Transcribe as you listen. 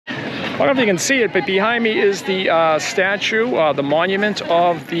I don't know if you can see it, but behind me is the statue, the monument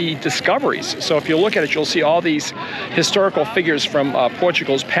of the discoveries. So if you look at it, you'll see all these historical figures from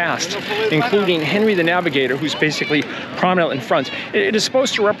Portugal's past, including Henry the Navigator, who's basically prominent in front. It is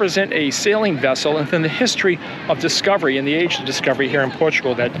supposed to represent a sailing vessel and then the history of discovery and the age of discovery here in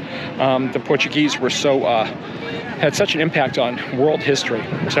Portugal, that the Portuguese were had such an impact on world history.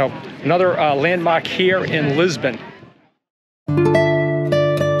 So another landmark here in Lisbon.